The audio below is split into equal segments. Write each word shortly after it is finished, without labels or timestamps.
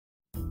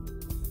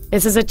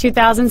This is a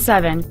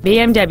 2007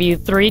 BMW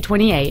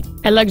 328,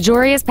 a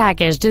luxurious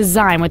package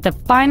designed with the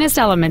finest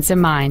elements in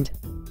mind.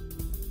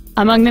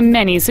 Among the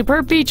many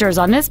superb features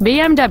on this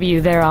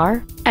BMW there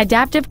are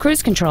adaptive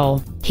cruise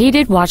control,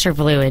 heated washer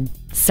fluid,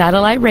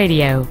 satellite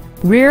radio,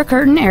 rear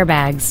curtain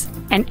airbags,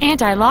 an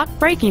anti-lock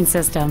braking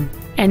system,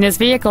 and this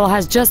vehicle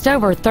has just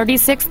over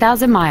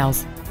 36,000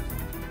 miles.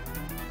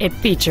 It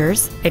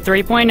features a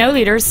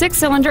 3.0-liter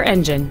six-cylinder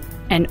engine,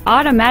 an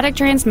automatic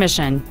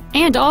transmission,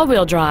 and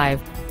all-wheel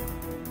drive.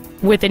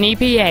 With an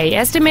EPA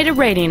estimated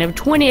rating of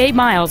 28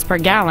 miles per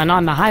gallon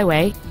on the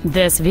highway,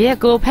 this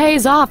vehicle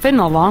pays off in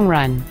the long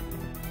run.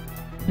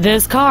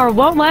 This car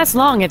won't last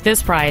long at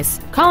this price.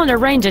 Call and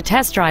arrange a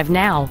test drive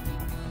now.